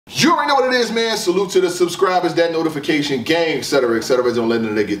You already know what it is, man. Salute to the subscribers, that notification gang, etc., etc. Don't let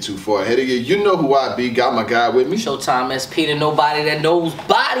them get too far ahead of you. You know who I be. Got my guy with me. Showtime SP to nobody that knows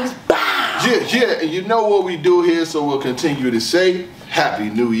bodies. Bow. Yeah. And you know what we do here, so we'll continue to say Happy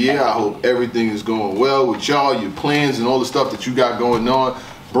New Year. I hope everything is going well with y'all, your plans, and all the stuff that you got going on.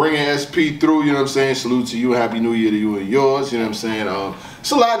 Bringing SP through, you know what I'm saying? Salute to you. Happy New Year to you and yours, you know what I'm saying? It's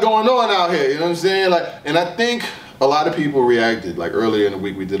a lot going on out here, you know what I'm saying? And I think a lot of people reacted. Like earlier in the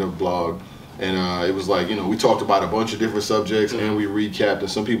week, we did a vlog, and it was like, we talked about a bunch of different subjects, and we recapped, and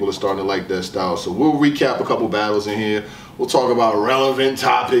some people are starting to like that style. So we'll recap a couple battles in here. We'll talk about relevant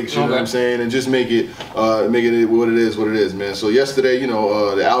topics, you know what I'm saying, and just make it what it is, man. So yesterday,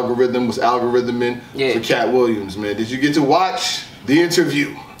 the algorithm was algorithming for Cat Williams, man. Did you get to watch the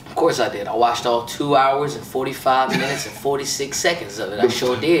interview? Of course I did. I watched all 2 hours and 45 minutes and 46 seconds of it. I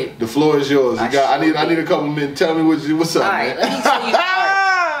sure did. The floor is yours. I need a couple minutes. Tell me what's up, man. Let me tell you.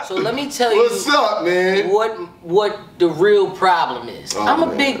 So let me tell you what's up, man. What the real problem is. I'm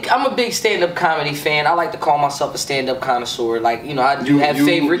a big stand-up comedy fan. I like to call myself a stand-up connoisseur. Like, I do have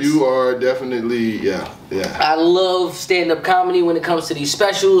favorites. You are definitely, yeah. I love stand-up comedy when it comes to these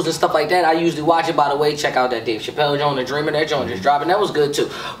specials and stuff like that. I usually watch it. By the way, check out that Dave Chappelle joint, The Dreamer. That joint just dropping. That was good too.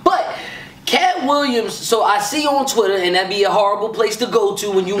 But Cat Williams, so I see on Twitter, and that'd be a horrible place to go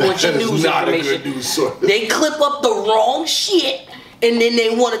to when you want your news information. A good news source. They clip up the wrong shit, and then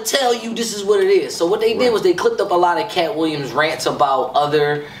they want to tell you this is what it is. So what they did was they clipped up a lot of Cat Williams rants about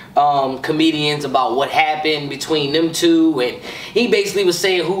other comedians, about what happened between them two, and he basically was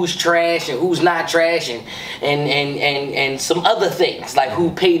saying who's trash and who's not trash, and some other things like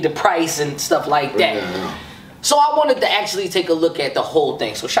who paid the price and stuff like that. Yeah. So I wanted to actually take a look at the whole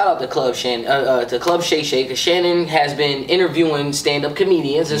thing. So shout out to Club Shay Shay, because Shannon has been interviewing stand-up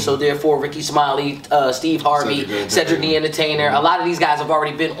comedians, and so therefore Ricky Smiley, Steve Harvey, Cedric the Entertainer, a lot of these guys have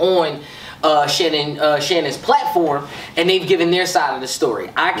already been on Shannon's platform, and they've given their side of the story.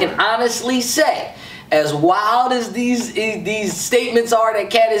 I can honestly say, as wild as these statements are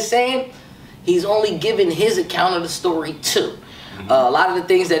that Cat is saying, he's only given his account of the story too. A lot of the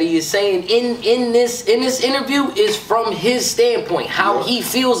things that he is saying in this interview is from his standpoint, how he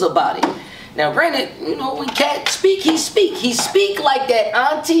feels about it. Now, granted, when Cat speak, he speak like that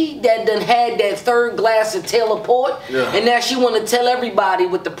auntie that done had that third glass of Taylor Port, and now she want to tell everybody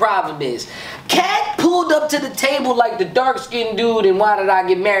what the problem is. Cat pulled up to the table like the dark-skinned dude and Why Did I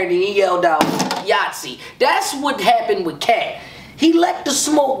Get Married, and he yelled out Yahtzee. That's what happened with Cat. He let the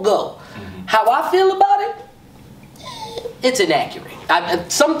smoke go. How I feel about it? It's inaccurate.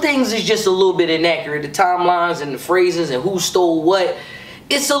 Some things is just a little bit inaccurate. The timelines and the phrases and who stole what.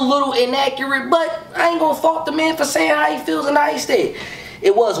 It's a little inaccurate, but I ain't gonna fault the man for saying how he feels and how he stayed.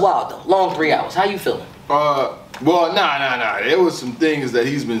 It was wild though. Long 3 hours. How you feeling? Well, nah. There was some things that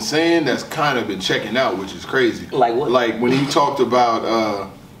he's been saying that's kind of been checking out, which is crazy. Like what? Like when he talked about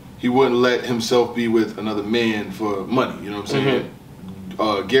he wouldn't let himself be with another man for money. You know what I'm saying?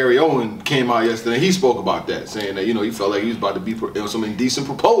 Gary Owen came out yesterday. He spoke about that, saying that he felt like he was about to be some indecent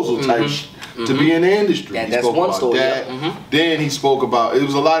proposal type to be in the industry. He spoke one about story. That. Then he spoke about it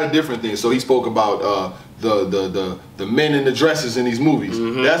was a lot of different things. So he spoke about the men in the dresses in these movies.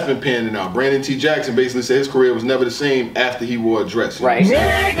 That's been panning out. Brandon T. Jackson basically said his career was never the same after he wore a dress. He was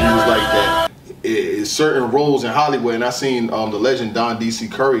like that. Certain roles in Hollywood, and I seen the legend Don D.C.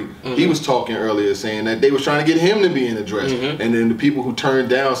 Curry. He was talking earlier saying that they was trying to get him to be in a dress, and then the people who turned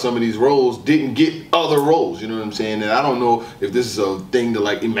down some of these roles didn't get other roles. You know what I'm saying? And I don't know if this is a thing to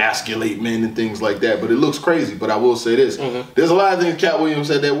like emasculate men and things like that, but it looks crazy. But I will say this: there's a lot of things Cat Williams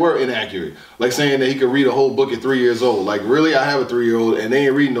said that were inaccurate, like saying that he could read a whole book at 3 years old. Like really, I have a 3-year-old and they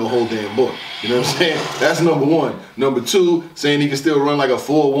ain't reading the whole damn book. You know what I'm saying? That's number one. Number two, saying he can still run like a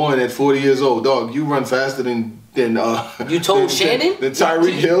 4.1 at 40 years old. Dog, you run faster than you told Shannon? Than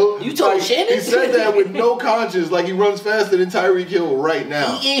Tyreek Hill. You told Shannon? He said that with no conscience, like he runs faster than Tyreek Hill right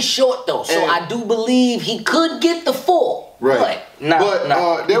now. He is short though, so I do believe he could get the 4. Right.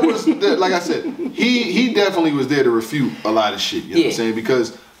 But there was, like I said, he definitely was there to refute a lot of shit. You know what I'm saying?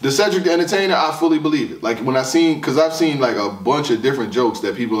 Because the Cedric the Entertainer, I fully believe it. Like when because I've seen like a bunch of different jokes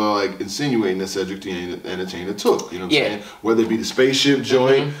that people are like insinuating that Cedric the Entertainer took. You know what I'm saying? Whether it be the spaceship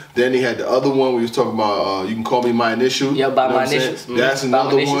joint, then he had the other one where he was talking about you can call me my initial. Yeah, by my initials. That's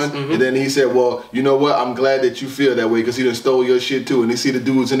another one. And then he said, well, you know what? I'm glad that you feel that way because he done stole your shit too. And they see the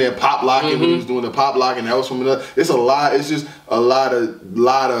dudes in there pop locking when he was doing the pop locking. That was from another. It's a lot. It's just a lot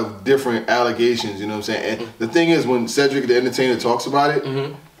of different allegations. You know what I'm saying? And the thing is, when Cedric the Entertainer talks about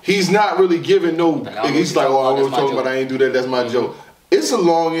it. He's not really giving no. He's like, oh, I was talking about I ain't do that. That's my joke. It's a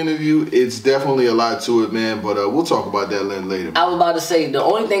long interview. It's definitely a lot to it, man. But we'll talk about that later. I was about to say, the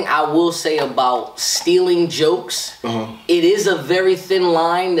only thing I will say about stealing jokes, it is a very thin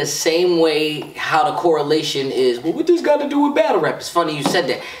line, the same way how the correlation is. Well, what this got to do with battle rap? It's funny you said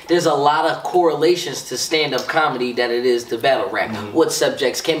that. There's a lot of correlations to stand-up comedy that it is to battle rap. What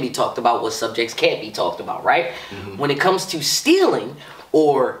subjects can be talked about, what subjects can't be talked about, right? When it comes to stealing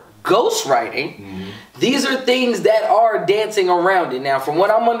or ghostwriting, these are things that are dancing around it. Now, from what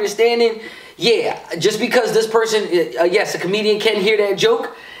I'm understanding, yeah, just because this person, yes, a comedian can hear that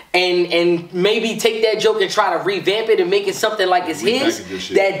joke and maybe take that joke and try to revamp it and make it something like it's his,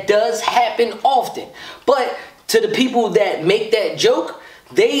 that does happen often. But to the people that make that joke,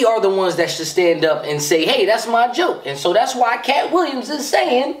 they are the ones that should stand up and say, hey, that's my joke. And so that's why Cat Williams is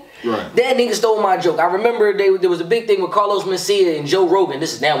saying, that nigga stole my joke. I remember there was a big thing with Carlos Mencia and Joe Rogan.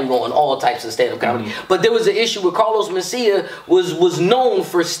 This is now we going all types of stand-up comedy. But there was an issue where Carlos Mencia was known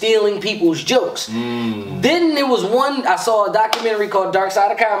for stealing people's jokes. Then there was one, I saw a documentary called Dark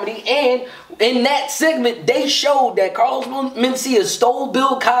Side of Comedy, and in that segment, they showed that Carlos Mencia stole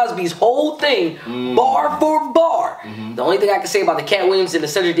Bill Cosby's whole thing, bar for bar. The only thing I can say about the Cat Williams and the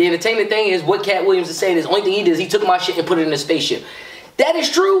Cedric the Entertainer thing is what Cat Williams is saying is the only thing he did is he took my shit and put it in a spaceship. That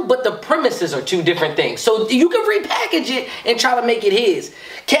is true, but the premises are two different things. So you can repackage it and try to make it his.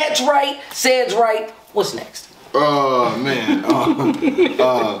 Cat's right, Ced's right. What's next? Man.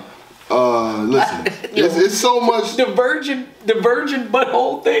 Listen. It's so much. The virgin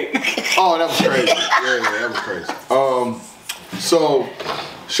butthole thing. Oh, that was crazy. Yeah, that was crazy. So,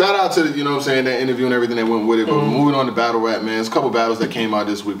 shout out to the, you know what I'm saying, that interview and everything that went with it. But moving on to battle rap, man. There's a couple battles that came out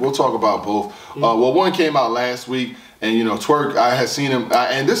this week. We'll talk about both. Well, one came out last week. And, you know, Twork, I had seen him,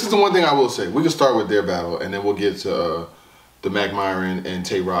 and this is the one thing I will say. We can start with their battle, and then we'll get to the Makk, Myron and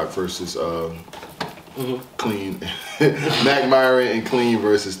Tay Roc versus Qleen. Makk, Myron and Qleen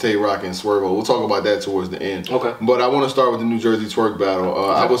versus Tay Roc and Swervoo. We'll talk about that towards the end. Okay. But I want to start with the new Jerzey Twork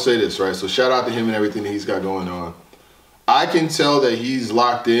battle. I will say this, right? So shout out to him and everything that he's got going on. I can tell that he's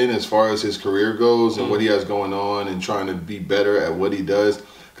locked in as far as his career goes and what he has going on and trying to be better at what he does.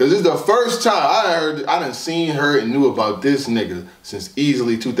 Because it's the first time I done seen, heard, and knew about this nigga since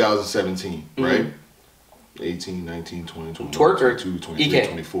easily 2017, right? 18, 19, 20, 21, Twork 22, 23,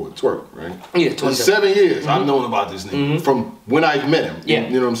 24. Twork, right? Yeah, 27. 7 years I've known about this nigga from when I met him. Yeah.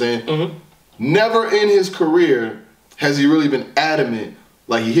 You know what I'm saying? Never in his career has he really been adamant.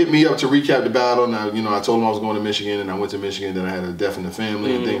 Like, he hit me up to recap the battle. Now, you know, I told him I was going to Michigan, and I went to Michigan. Then I had a death in the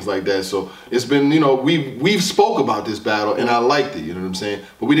family and things like that. So it's been, you know, we've spoke about this battle, and I liked it. You know what I'm saying?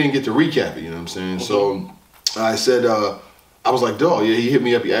 But we didn't get to recap it. You know what I'm saying? So I said, I was like, dog, yeah. He hit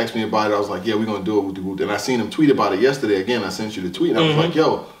me up. He asked me about it. I was like, yeah, we're gonna do it with the group. And I seen him tweet about it yesterday. Again, I sent you the tweet, and I was like,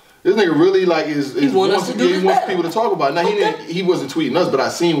 yo. This nigga really like he wants people to talk about it. Now he wasn't tweeting us, but I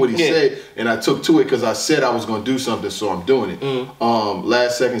seen what he said and I took to it because I said I was gonna do something, so I'm doing it.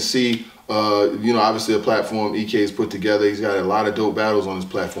 Last Second C, you know, obviously a platform EK's put together. He's got a lot of dope battles on his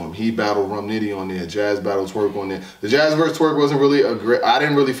platform. He battled Rum Nitty on there, Jazz battled Twork on there. The Jazz versus Twork wasn't really a great. I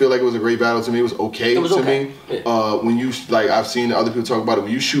didn't really feel like it was a great battle to me. It was okay to me. Yeah. When you like, I've seen other people talk about it.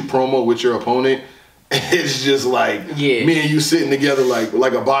 When you shoot promo with your opponent. It's just like me and you sitting together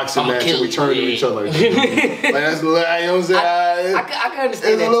like a boxing match and we turn to each other. Like, that's, you know what I'm saying? I can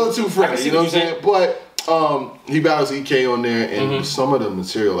understand. It's a little too fresh, you know what I'm saying? But he battles EK on there, and some of the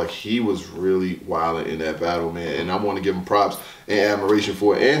material, like, he was really wilding in that battle, man. And I want to give him props and admiration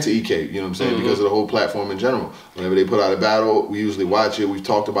for it, and to EK, you know what I'm saying? Because of the whole platform in general. Whenever they put out a battle, we usually watch it. We've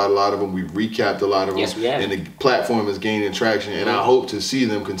talked about a lot of them. We've recapped a lot of them. Yes, we have. And the platform is gaining traction, and I hope to see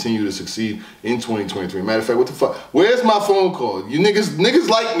them continue to succeed in 2023. Matter of fact, what the fuck? Where's my phone call? You niggas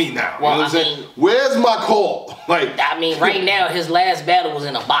like me now. Well, you know what I'm saying? Where's my call? Like, I mean, right now, his last battle was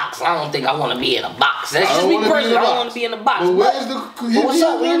in a box. I don't think I want to be in a box. That's just me personally. I don't want to be in a box. But where's the... But what's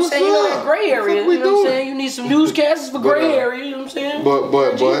up? You know what I'm saying? You know that gray area. You know what I'm saying? You need some newscasters for gray area. You know what I'm saying? But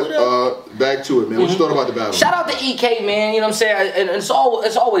back to it, man. What you thought about the battle? Shout out to EK, man. You know what I'm saying? And it's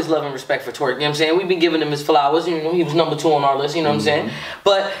always love and respect for Twork. You know what I'm saying? We've been giving him his flowers. You know, he was number 2 on our list. You know what I'm saying?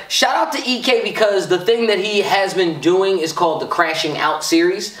 But shout out to EK because the thing that he has been doing is called the Crashing Out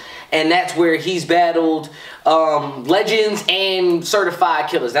series. And that's where he's battled legends and certified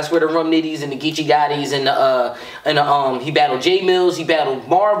killers. That's where the Rum Nitties and the Geechee Gottis and he battled J Mills. He battled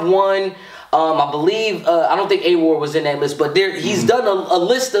Marv 1. I believe I don't think A-War was in that list, but he's done a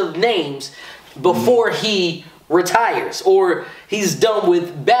list of names before he retires, or he's done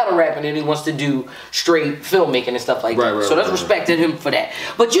with battle rapping and he wants to do straight filmmaking and stuff like that. So that's respecting him for that.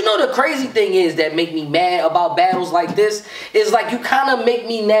 But you know, the crazy thing is that make me mad about battles like this is like you kind of make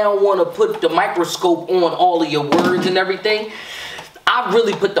me now want to put the microscope on all of your words and everything. I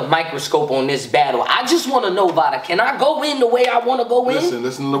really put the microscope on this battle. I just want to know, Vada, can I go in the way I want to go in?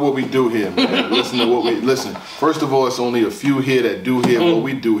 Listen to what we do here, man. Listen. First of all, it's only a few here that do here what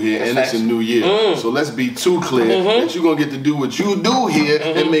we do here, and it's a new year. So let's be too clear that you're gonna get to do what you do here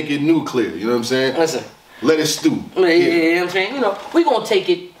and make it new clear. You know what I'm saying? Listen. Let it stew. Yeah, you know what I'm saying? You know, we're gonna take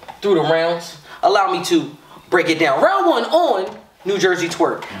it through the rounds. Allow me to break it down. Round 1 on New Jerzey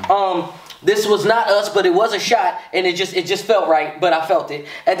Twork. This was not us, but it was a shot, and it just felt right, but I felt it.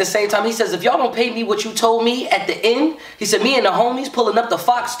 At the same time, he says, if y'all don't pay me what you told me at the end, he said, me and the homies pulling up the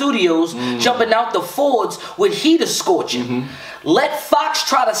Fox Studios, jumping out the Fords with heater scorching. Let Fox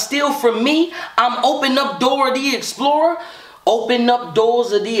try to steal from me. I'm open up Dora the Explorer. Open up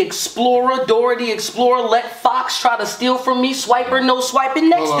doors of the Explorer, Dora the Explorer. Let Fox try to steal from me. Swiper, no swiping.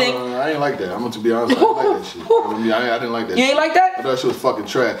 Next thing. I ain't like that. I'm gonna be honest. I didn't like that shit. I didn't like that. You ain't like that? I thought that shit was fucking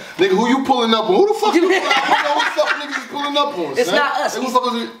trash. Nigga, who you pulling up on? Who the fuck you pulling up on? Who the fuck niggas is pulling up on? It's not us.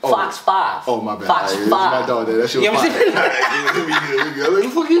 Fox 5. Oh, my bad. Fox 5. My dog there. That shit was fire. We good.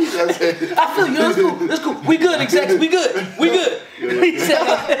 Like, fuck you. I feel you. That's cool. We good, execs. We good. He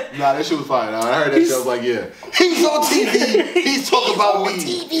said, nah, that shit was fire. I heard that shit. I was like, yeah. He's on TV. He's talking about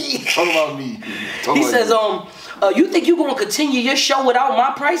me. Talking about me. He says, you think you gonna continue your show without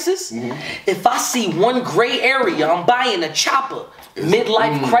my prices? If I see one gray area, I'm buying a chopper.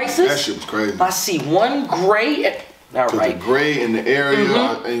 Midlife crisis. That shit was crazy. If I see one gray, all right. The gray in the area.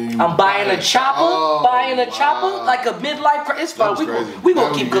 I'm buying a chopper. Buying a chopper like a midlife crisis. It's fine. We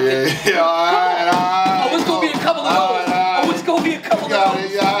gonna keep cooking. Yeah, all right. Oh, it's gonna be a couple of those. Oh, it's gonna be a couple of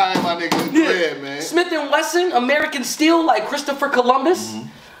those. Yeah, all right, my nigga. Go ahead, man. Smith & Wesson, American Steel, like Christopher Columbus.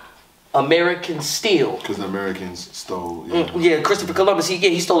 American Steel. Because the Americans stole. Yeah, Christopher Columbus.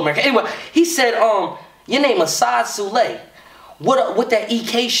 He stole America. Anyway, he said, your name Asad Souley. What that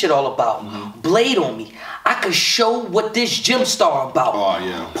EK shit all about? Blade on me. I could show what this gym star about. Oh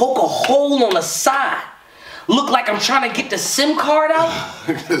yeah. Poke a hole on the side. Look like I'm trying to get the SIM card out.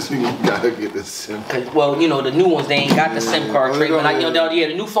 Because you gotta get the SIM card. Well, you know, the new ones, they ain't got the SIM card tray. But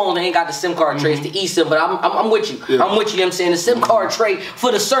the new phones, they ain't got the SIM card tray. It's the eSIM. But I'm with you. Yeah. I'm with you, you know what I'm saying? The SIM card tray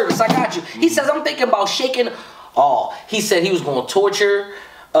for the service. I got you. He says, I'm thinking about shaking. Oh, he said he was going to torture.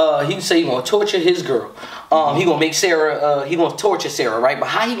 He said he gonna torture his girl. He gonna make Sarah. He gonna torture Sarah, right? But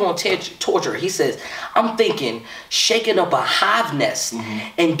how he gonna torture her? He says, I'm thinking shaking up a hive nest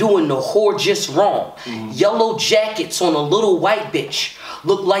and doing the whore just wrong. Yellow jackets on a little white bitch.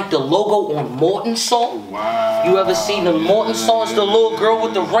 Look like the logo on Morton salt. Wow. You ever seen the Morton salts? The little girl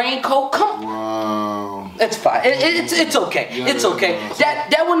with the raincoat. Come. Wow. It's fine. It's okay. It's okay.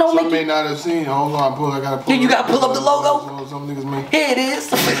 That one don't make you. Some may not have seen. Hold on, I gotta pull. You gotta pull up the logo. Some niggas may. Here it is.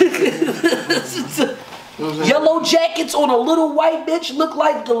 Yellow jackets on a little white bitch look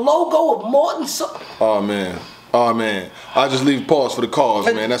like the logo of Morton. Oh man. I'll just leave pause for the cause,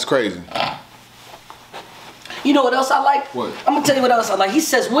 man. That's crazy. You know what else I like? What? I'm gonna tell you what else I like. He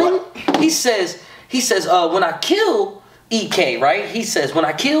says when he says when I kill EK, right? He says when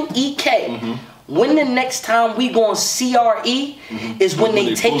I kill EK. When the next time we gonna CRE is when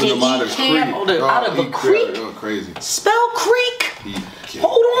they taking EK out of a creek. Oh, crazy. Spell creek.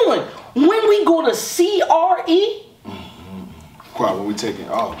 Hold on. When we gonna CRE? Quiet. When we taking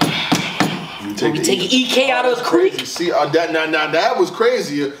we taking EK out of the creek. See, that was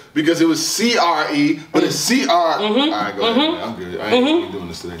crazier because it was CRE, but it's CR. All right, go ahead. Man. I'm good. I ain't doing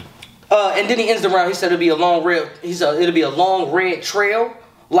this today. And then he ends the round. He said it'll be a long red. He said it'll be a long red trail.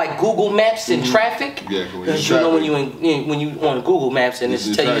 Like Google Maps and traffic, yeah, because you know when you on Google Maps and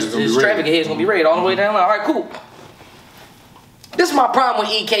it's telling you this traffic ahead is gonna be red all the way down. All right, cool. This is my problem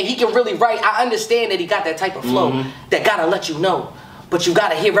with EK. He can really write. I understand that he got that type of flow that gotta let you know, but you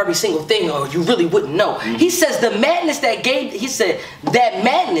gotta hear every single thing or you really wouldn't know. He says the madness that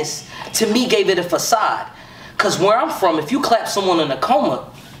madness to me gave it a facade. Cause where I'm from, if you clap someone in a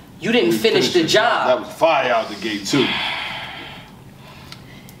coma, you didn't finish the job. That was fire out the gate too.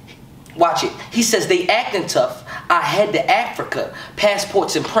 Watch it. He says they acting tough. I head to Africa,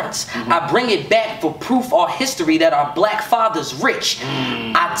 passports and prints. I bring it back for proof our history that our black father's rich.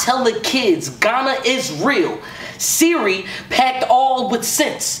 I tell the kids Ghana is real. Siri packed all with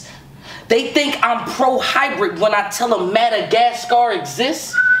sense. They think I'm pro-hybrid when I tell them Madagascar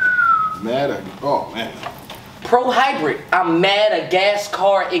exists. Oh man. Pro-hybrid. I'm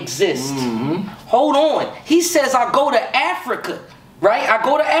Madagascar exists. Hold on. He says I go to Africa. Right? I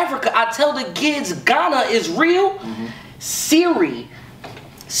go to Africa. I tell the kids Ghana is real. Syria.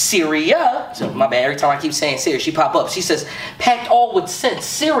 So my bad. Every time I keep saying Syria, she pop up. She says, packed all with sense.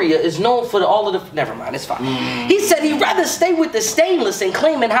 Syria is known for all of the... Never mind. It's fine. He said he'd rather stay with the stainless and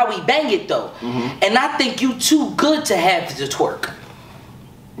claiming how he bang it though. And I think you too good to have to twerk.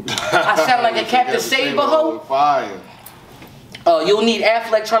 I sound like a Captain Save-A-Ho. Fire. You'll need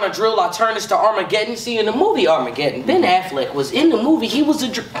Affleck trying to drill our turn this to Armageddon. See, in the movie Armageddon, Ben Affleck was in the movie. He was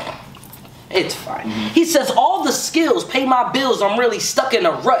a... It's fine. He says, all the skills pay my bills. I'm really stuck in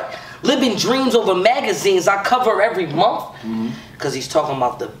a rut. Living dreams over magazines I cover every month. Because he's talking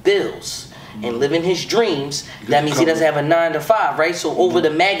about the bills. And living his dreams, that means he doesn't have a 9 to 5, right? So over the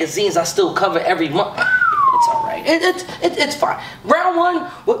magazines I still cover every month. It's alright. It's fine. Round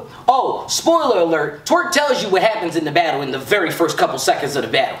 1, oh, spoiler alert. Twork tells you what happens in the battle in the very first couple seconds of the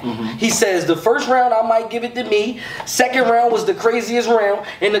battle. He says the first round I might give it to me. Second round was the craziest round.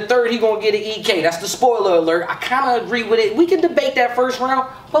 And the third he gonna get an EK. That's the spoiler alert. I kind of agree with it. We can debate that first round.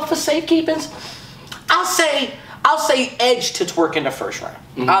 But for safekeepings, I'll say edge to Twork in the first round.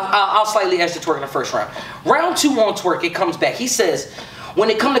 I'll slightly edge to Twork in the first round. Round 2 on Twork, it comes back. He says,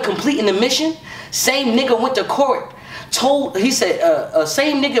 when it come to completing the mission, same nigga went to court, same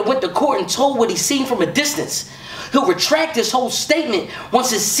nigga went to court and told what he seen from a distance. He'll retract his whole statement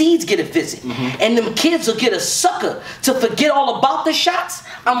once his seeds get a visit. And them kids will get a sucker to forget all about the shots.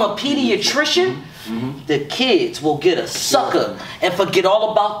 I'm a pediatrician. The kids will get a sucker and forget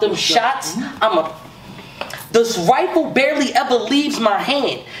all about them shots. This rifle barely ever leaves my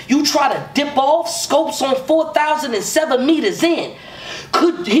hand. You try to dip off, scopes on 4,007 meters in.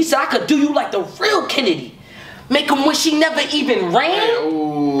 He said I could do you like the real Kennedy. Make him wish he never even ran.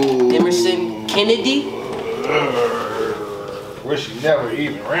 Ooh. Emerson Kennedy. Wish he never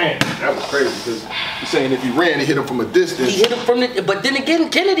even ran. That was crazy because he's saying if he ran, he hit him from a distance. He hit him from the, but then again,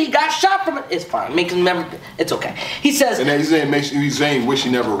 Kennedy got shot from it. It's fine. Make him never. It's okay. He says. And then he's saying wish he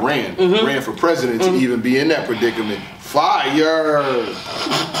never ran. Ran for president to even be in that predicament. Fire.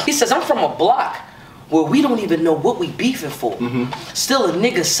 He says I'm from a block where we don't even know what we beefing for. Still a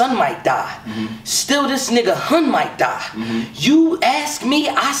nigga son might die. Still this nigga hun might die. You ask me,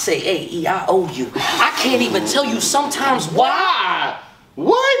 I say, hey, E, I owe you. I can't even tell you sometimes why.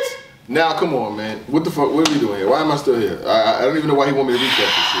 What? Now, come on, man. What the fuck? What are we doing here? Why am I still here? I don't even know why he want me to recap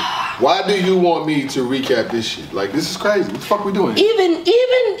this shit. Why do you want me to recap this shit? Like, this is crazy. What the fuck we doing? Even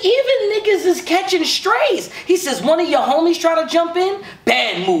niggas is catching strays. He says, one of your homies try to jump in?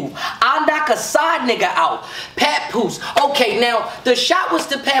 Bad move. I knock a side nigga out. Papoose. Okay, now, the shot was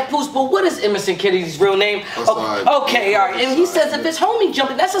to Papoose, but what is Emerson Kennedy's real name? Okay, all right. And he says, if his homie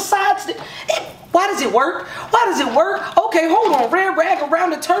jumping, that's a side stick. Why does it work? Why does it work? Okay, hold on. Red rag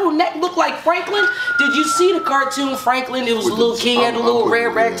around the turtleneck look like Franklin. Did you see the cartoon Franklin? It was a little king, had a little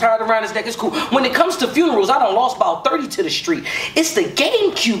red rag tied around his neck. It's cool. When it comes to funerals, I done lost about 30 to the street. It's the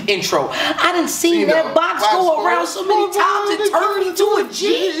GameCube intro. I done seen that box go around so many times it turned me to a G.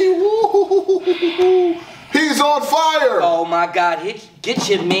 He's on fire. Oh my God, get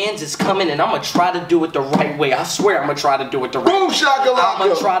your mans is coming and I'm gonna try to do it the right way. I swear I'm gonna try to do it the right way. Boom shakalaka. I'm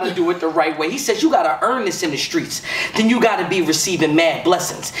gonna try to do it the right way. He says you gotta earn this in the streets. Then you gotta be receiving mad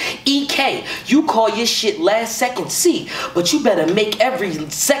blessings. EK, you call your shit last second C, but you better make every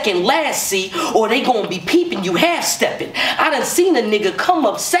second last C or they gonna be peeping you half stepping. I done seen a nigga come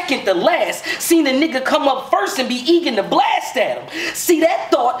up second to last, seen a nigga come up first and be eager to blast at him. See, that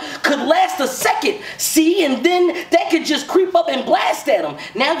thought could last a second, see, and then that could just creep up and blast at him.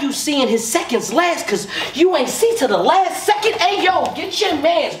 Now you seeing his seconds last cause you ain't see to the last second. Hey yo, get your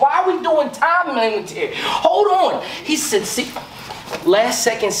mans. Why are we doing time limits here? Hold on. He said, see, last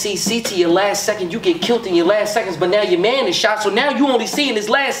second see to your last second, you get killed in your last seconds, but now your man is shot, so now you only seeing his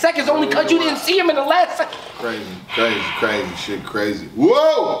last seconds only cause you didn't see him in the last second. Crazy shit, crazy.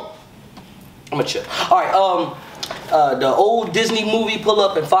 Whoa! I'm gonna chill. Alright, the old Disney movie pull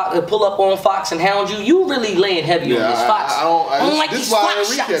up on Fox and hound you. You really laying heavy on this Fox. I don't like these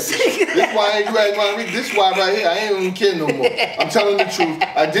Fox shots. This is why right here I ain't even kidding no more. I'm telling the truth.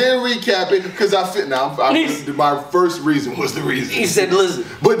 I didn't recap it because I fit now. My first reason was the reason. He said, listen.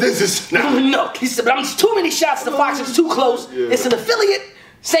 But this is no. He said, but it's too many shots to Fox. It's too close. Yeah. It's an affiliate.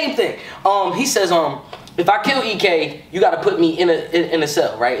 Same thing. He says, if I kill EK, you got to put me in a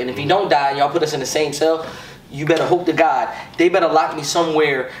cell, right? And if he don't die, and y'all put us in the same cell. You better hope to God, they better lock me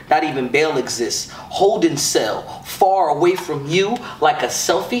somewhere not even bail exists. Holding cell, far away from you, like a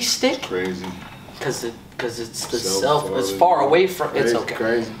selfie stick. Crazy. Cause it's the it's far away from, it's okay.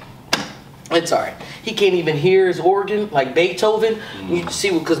 Crazy. It's alright. He can't even hear his organ, like Beethoven. You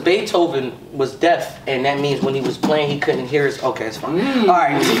see, because Beethoven was deaf, and that means when he was playing, he couldn't hear his, okay, it's fine.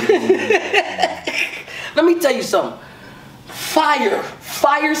 Alright. Let me tell you something.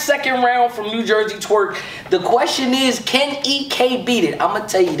 Fire second round from New Jerzey Twork. The question is, can EK beat it? I'm going to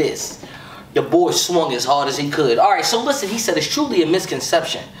tell you this. The boy swung as hard as he could. All right, so listen, he said, it's truly a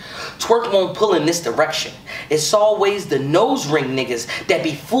misconception. Twerk won't pull in this direction. It's always the nose ring niggas that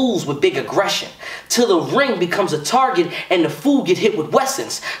be fools with big aggression. Till the ring becomes a target and the fool get hit with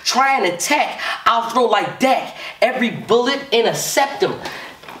Wessons. Try and attack, I'll throw like Dak. Every bullet intercept him.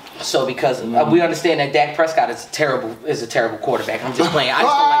 So because we understand that Dak Prescott is a terrible quarterback. I'm just playing. I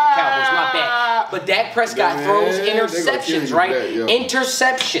just don't like the Cowboys. My bad. But Dak Prescott throws interceptions, right?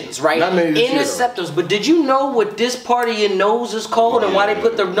 Interceptions, right? Interceptors. But did you know what this part of your nose is called and why they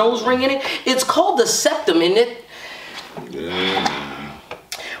put the nose ring in it? It's called the septum, isn't it?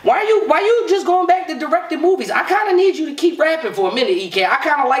 Why are you just going back to directed movies? I kind of need you to keep rapping for a minute, EK. I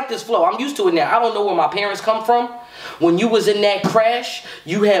kind of like this flow. I'm used to it now. I don't know where my parents come from. When you was in that crash,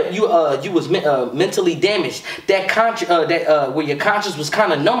 you was mentally damaged. Where your conscience was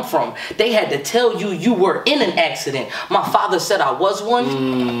kind of numb from. They had to tell you you were in an accident. My father said I was one.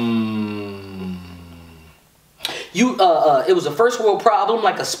 It was a first world problem,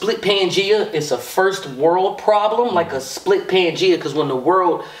 like a split Pangea. It's a first world problem, like a split Pangea, because when the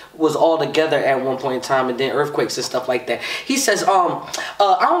world was all together at one point in time, and then earthquakes and stuff like that. He says, I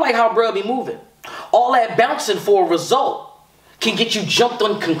don't like how bro be moving. All that bouncing for a result can get you jumped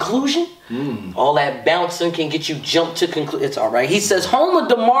on conclusion. All that bouncing can get you jumped to conclusion. It's all right. He says, home of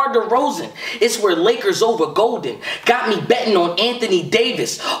DeMar DeRozan. It's where Lakers over Golden. Got me betting on Anthony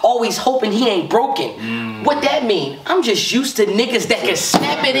Davis. Always hoping he ain't broken. What that mean? I'm just used to niggas that can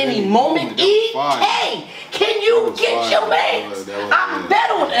snap at any moment. EK, can you get your mans?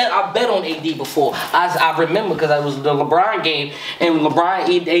 I bet on AD before. I remember because I was the LeBron game and LeBron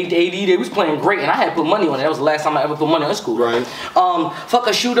AD they was playing great and I had put money on it. That was the last time I ever put money on school. Right. Fuck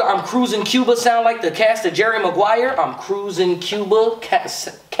a shooter. I'm cruising Cuba. Sound like the cast of Jerry Maguire. I'm cruising Cuba.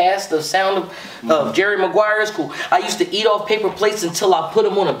 Cast the sound of Jerry Maguire is cool. I used to eat off paper plates until I put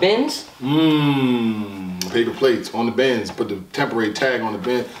them on a Benz. Paper plates on the Benz. Put the temporary tag on the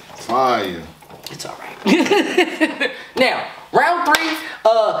Benz. Fire. It's all right. Now, round 3,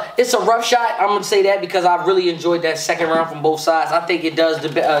 it's a rough shot. I'm going to say that because I really enjoyed that second round from both sides. I think it does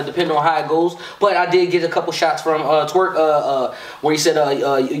depend on how it goes. But I did get a couple shots from Twerk where he said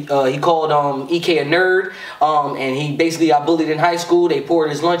he called EK a nerd. And he basically got bullied in high school. They poured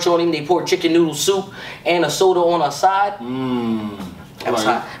his lunch on him. They poured chicken noodle soup and a soda on our side. That was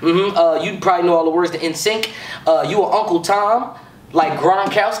hot. You probably know all the words to NSYNC. You are Uncle Tom, like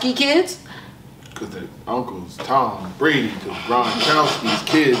Gronkowski kids. Because the uncles, Tom Brady, because Gronkowski's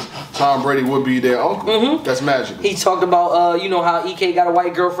kids, Tom Brady would be their uncle. That's magical. He talked about, you know how EK got a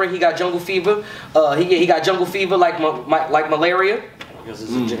white girlfriend. He got jungle fever. He got jungle fever like malaria. Because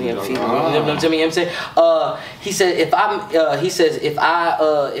it's a fever. You know what I'm saying? He said if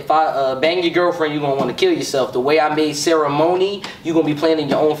I bang your girlfriend, you're gonna want to kill yourself. The way I made ceremony, you're gonna be planning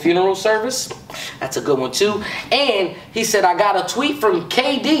your own funeral service. That's a good one too. And he said I got a tweet from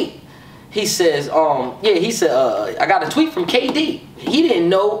KD. He says, I got a tweet from KD. He didn't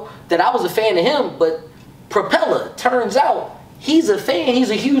know that I was a fan of him, but Propeller, turns out he's a fan. He's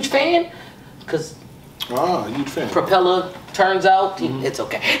a huge fan. Huge fan. Propeller, turns out, it's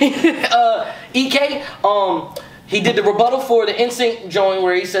okay. EK, he did the rebuttal for the NSYNC joint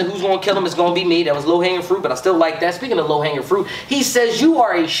where he said, who's going to kill him? It's going to be me. That was low-hanging fruit, but I still like that. Speaking of low-hanging fruit, he says, you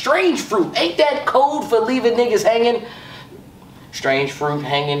are a strange fruit. Ain't that code for leaving niggas hanging? Strange fruit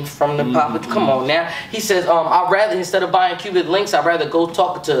hanging from the pop. Come on now. He says, I'd rather, instead of buying Cuban links, I'd rather go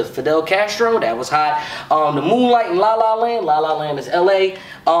talk to Fidel Castro. That was hot. The Moonlight in La La Land. La La Land is LA.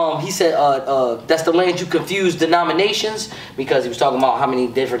 He said, that's the land you confuse denominations, because he was talking about how many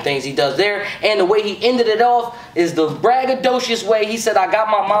different things he does there. And the way he ended it off is the braggadocious way. He said, I got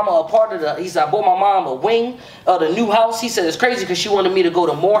my mama a part of the, he said, I bought my mom a wing of the new house. He said, it's crazy because she wanted me to go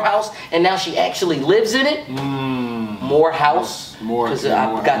to Morehouse, and now she actually lives in it. Morehouse, because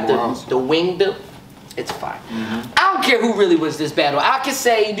I got the wing built. It's fine. I don't care who really wins this battle. I can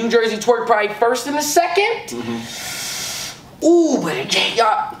say New Jerzey Twork probably first and the second. Ooh, but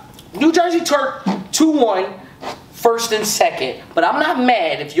New Jerzey Twork 2-1, first and second. But I'm not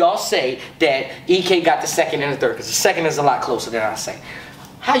mad if y'all say that EK got the second and the third, because the second is a lot closer than I say.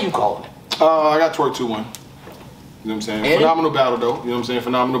 How you calling it? I got Twork 2-1. You know what I'm saying? Phenomenal battle though. You know what I'm saying?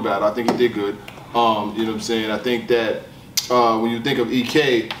 Phenomenal battle. I think he did good. You know what I'm saying? I think that when you think of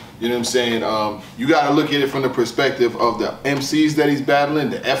EK, you know what I'm saying, you got to look at it from the perspective of the MCs that he's battling,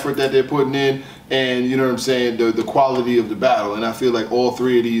 the effort that they're putting in, and you know what I'm saying, the quality of the battle. And I feel like all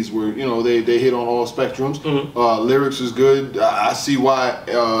three of these were, you know, they hit on all spectrums. Lyrics was good. I see why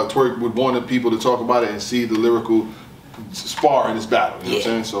Twork would want people to talk about it and see the lyrical spar in this battle. You know what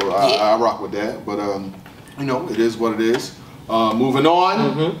I'm saying? So I rock with that. But, you know, it is what it is. Moving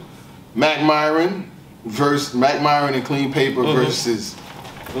on. Myron versus Makk Myron and Qleen Paper versus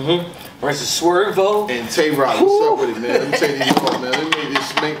versus Swervoo and Tay Roc. What's up with it, man? Let me take these off, man.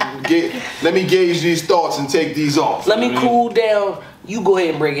 Let me gauge these thoughts and take these off. Let me cool down. You go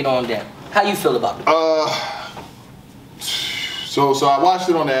ahead and break it on down. How you feel about it? So I watched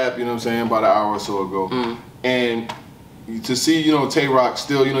it on the app, you know what I'm saying, about an hour or so ago. And to see, you know, Tay Roc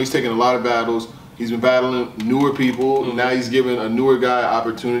still, you know, he's taking a lot of battles. He's been battling newer people. Now he's giving a newer guy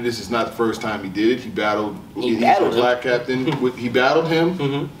opportunity. This is not the first time he did it. He battled the Black Captain. He battled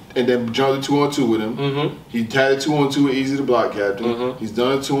him and then jumped a 2-on-2 with him. He had a 2-on-2 with Easy the Block Captain. He's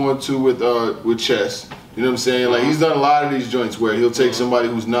done a 2-on-2 with Chess. You know what I'm saying? Like, he's done a lot of these joints where he'll take somebody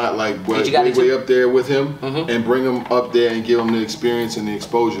who's not like way up there with him and bring them up there and give them the experience and the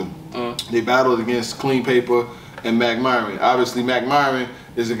exposure. They battled against Qleen Paper and Makk Myron. Obviously, Makk Myron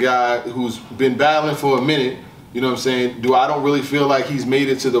is a guy who's been battling for a minute. You know what I'm saying? I don't really feel like he's made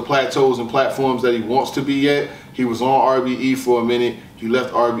it to the plateaus and platforms that he wants to be yet. He was on RBE for a minute. He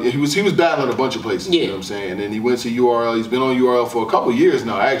left RBE. He was battling a bunch of places. You know what I'm saying? And then he went to URL. He's been on URL for a couple years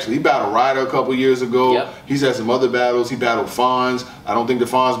now, actually. He battled Ryder a couple years ago. He's had some other battles. He battled Fonz. I don't think the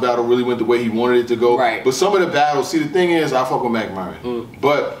Fonz battle really went the way he wanted it to go. But some of the battles, see, the thing is, I fuck with Makk Myron.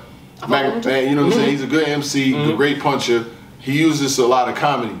 But, Makk, man, you know what I'm saying? He's a good MC, a great puncher. He uses a lot of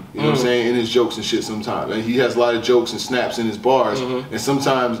comedy, you know what I'm saying, in his jokes and shit sometimes. And he has a lot of jokes and snaps in his bars, and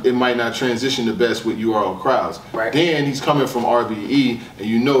sometimes it might not transition the best with URL crowds. Then he's coming from RBE, and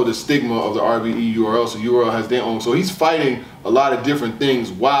you know the stigma of the RBE URL, so URL has their own. So he's fighting a lot of different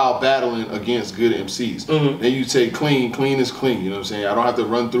things while battling against good MCs. Then you take Qleen. Qleen is Qleen, you know what I'm saying? I don't have to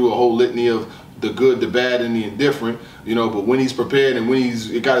run through a whole litany of the good, the bad, and the indifferent, you know, but when he's prepared and when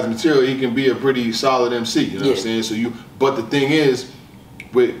he's got his material, he can be a pretty solid MC, you know what I'm saying? So but the thing is,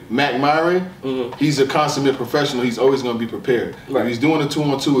 with Makk Myron, he's a consummate professional. He's always going to be prepared. If he's doing a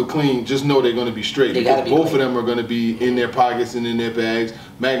 2-on-2 with Qleen, just know they're going to be straight. Because both of them are going to be in their pockets and in their bags.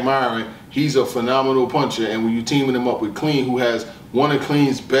 Makk Myron, he's a phenomenal puncher, and when you teaming him up with Qleen, who has one of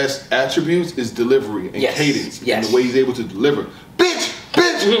Qleen's best attributes is delivery and cadence, and the way he's able to deliver. Bitch!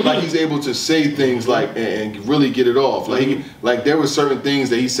 Like, he's able to say things like and really get it off. Like there were certain things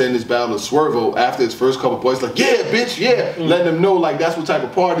that he said in his battle with Swervoo after his first couple points, like, yeah, bitch, yeah, letting them know like that's what type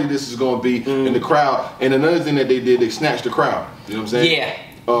of party this is going to be in the crowd. And another thing that they did, they snatched the crowd. You know what I'm saying?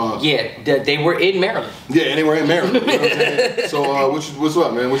 They were in Maryland. Yeah, and they were in Maryland. You know what I'm saying? So what's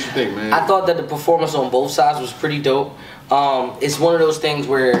up, man? What you think, man? I thought that the performance on both sides was pretty dope. It's one of those things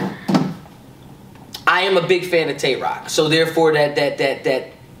where I am a big fan of Tay Roc, so therefore that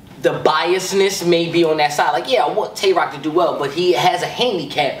the biasness may be on that side. Like, yeah, I want Tay Roc to do well, but he has a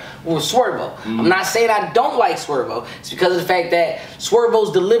handicap with Swervoo. I'm not saying I don't like Swervoo. It's because of the fact that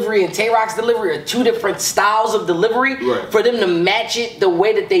Swervoo's delivery and Tay Roc's delivery are two different styles of delivery. For them to match it the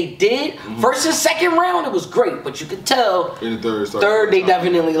way that they did, first and second round, it was great, but you could tell in the third they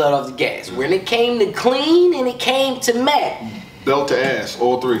definitely let off the gas. When it came to Qleen and it came to Makk, belt to ass,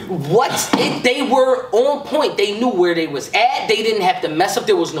 all three. They were on point. They knew where they was at. They didn't have to mess up.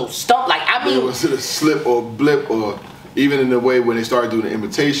 There was no stump. Like, I mean, it was a slip or blip, or even in the way when they started doing the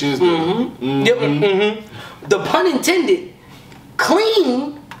imitations. The pun intended.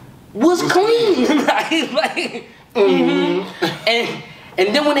 Qleen was clean, right? Like,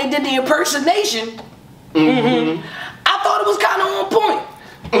 and then when they did the impersonation, I thought it was kind of on point.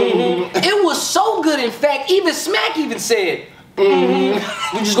 It was so good. In fact, even Smack even said, we're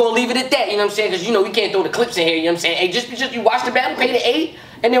just gonna leave it at that, you know what I'm saying? Because, you know, we can't throw the clips in here, you know what I'm saying? Hey, just you watch the battle, pay the 8,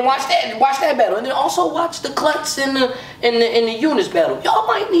 and then watch that battle, and then also watch the Klutz and the Eunice battle. Y'all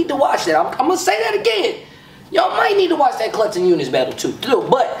might need to watch that. I'm gonna say that again. Y'all might need to watch that Klutz and Eunice battle too.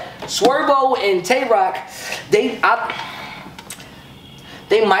 But Swervoo and Tay Roc, they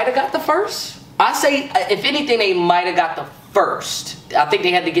might have got the first. I say, if anything, they might have got the first. I think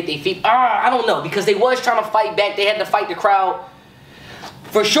they had to get their feet. I don't know, because they was trying to fight back. They had to fight the crowd.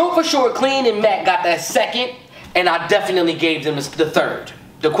 For sure, Qleen and Makk got that second, and I definitely gave them the third.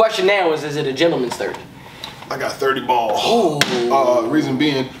 The question now is it a gentleman's third? I got 30 balls. Reason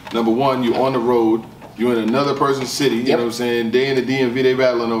being, number one, you're on the road. You're in another person's city. You know what I'm saying? They in the DMV, they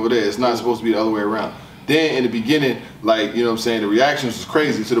battling over there. It's not supposed to be the other way around. Then in the beginning, like, you know what I'm saying, the reactions was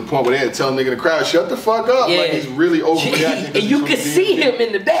crazy to the point where they had to tell a nigga in the crowd, shut the fuck up. Like, he's really overreacting. And you can see him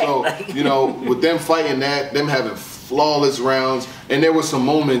in the back. So, you know, with them fighting that, them having flawless rounds, and there were some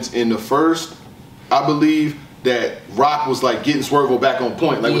moments in the first, I believe, that Roc was like getting Swervoo back on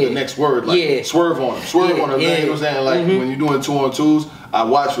point, like with the next word, like swerve on him, man. You know what I'm saying? Like when you're doing 2-on-2s, I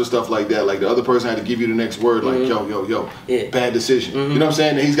watch for stuff like that. Like the other person had to give you the next word, like yo, bad decision. You know what I'm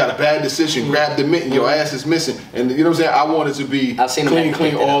saying? And he's got a bad decision. Grab the mitten, your ass is missing, and you know what I'm saying. I want it to be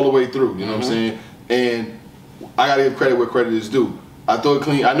clean all the way through. You know what I'm saying? And I gotta give credit where credit is due. I know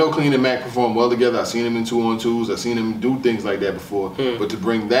Qleen and Makk perform well together. I've seen them in 2-on-2s. I've seen them do things like that before. But to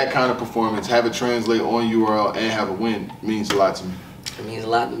bring that kind of performance, have it translate on URL, and have a win means a lot to me. It means a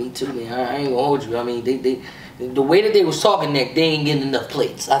lot to me too, man. I ain't gonna hold you. I mean, the way that they was talking, that they ain't getting enough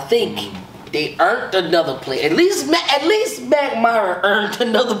plates. I think they earned another plate. At least Makk Myron earned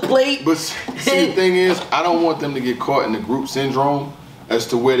another plate. But see, the thing is, I don't want them to get caught in the group syndrome as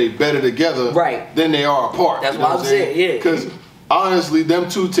to where they better together than they are apart. That's what I'm saying. Yeah. Because honestly, them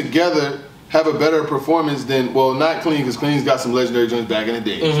two together have a better performance than, well, not Qleen, because Qleen's got some legendary joints back in the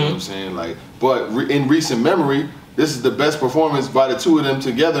day. You know what I'm saying? Like, but in recent memory, this is the best performance by the two of them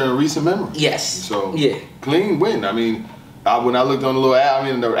together in recent memory. Yes. So Qleen win. I mean, when I looked on the little app, I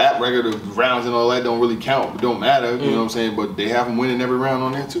mean, the app record of rounds and all that don't really count, don't matter. You know what I'm saying? But they have them winning every round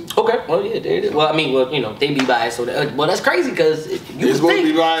on that too. Okay. Well, yeah, they did. Well, I mean, well, you know, they be biased. So well, that's crazy because you would think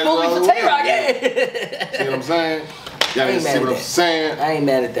be biased fully for Tay Roc. See what I'm saying? Y'all see what I'm saying? I ain't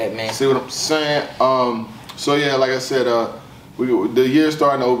mad at that, man. See what I'm saying? So yeah, like I said, the year's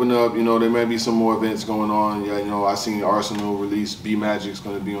starting to open up. You know, there may be some more events going on. Yeah, you know, I seen Arsenal release B Magic's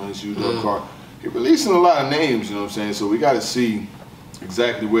going to be on his UW card. He's releasing a lot of names. You know what I'm saying? So we got to see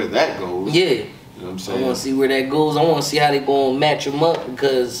exactly where that goes. Yeah. You know what I'm saying? I want to see where that goes. I want to see how they going to match them up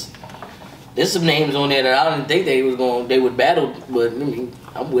because there's some names on there that I didn't think they would battle, but I mean,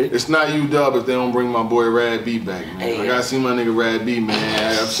 I'm with it. It's not UW if they don't bring my boy Rad B back, man. Hey, I gotta see my nigga Rad B,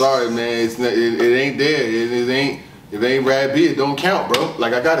 man. I'm sorry, man. It ain't there. It ain't. If it ain't Rad B, it don't count, bro.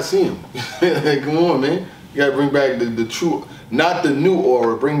 Like, I gotta see him. Come on, man. You gotta bring back the true, not the new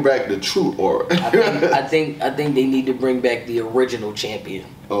aura. Bring back the true aura. I think they need to bring back the original champion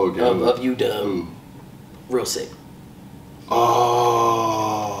of UW. Real sick.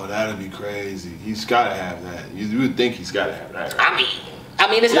 Oh, that'd be crazy. He's gotta have that. You would think he's gotta have that. Right? I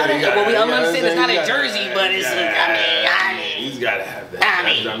mean, it's not. I'm understand it's not in Jersey, but it's. I mean, he's gotta have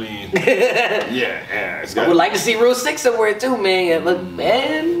that. I mean, yeah. I would like to see Real Sick somewhere too, man. Look,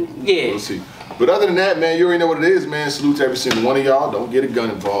 man, yeah. We'll see. But other than that, man, you already know what it is, man. Salute to every single one of y'all. Don't get a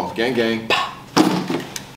gun involved. Gang, gang.